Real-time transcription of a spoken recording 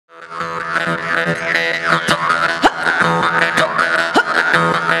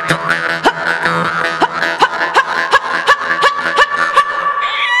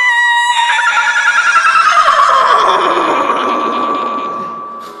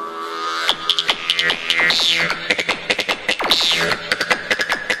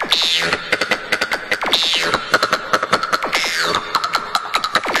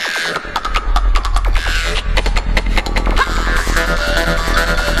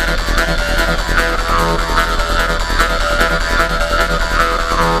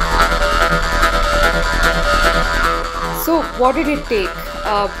So what did it take?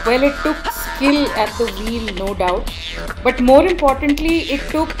 Well, it took skill at the wheel, no doubt, but more importantly, it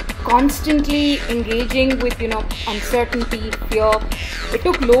took constantly engaging with uncertainty, fear. It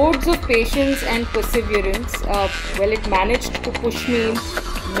took loads of patience and perseverance. Well, it managed to push me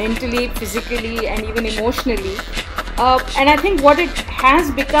mentally, physically, and even emotionally. And I think what it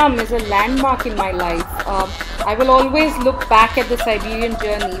has become is a landmark in my life. I will always look back at the Siberian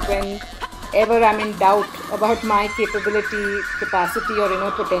journey whenever I'm in doubt about my capability, capacity,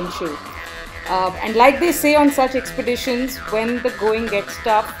 or potential. And like they say on such expeditions, when the going gets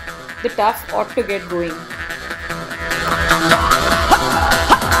tough, the tough ought to get going.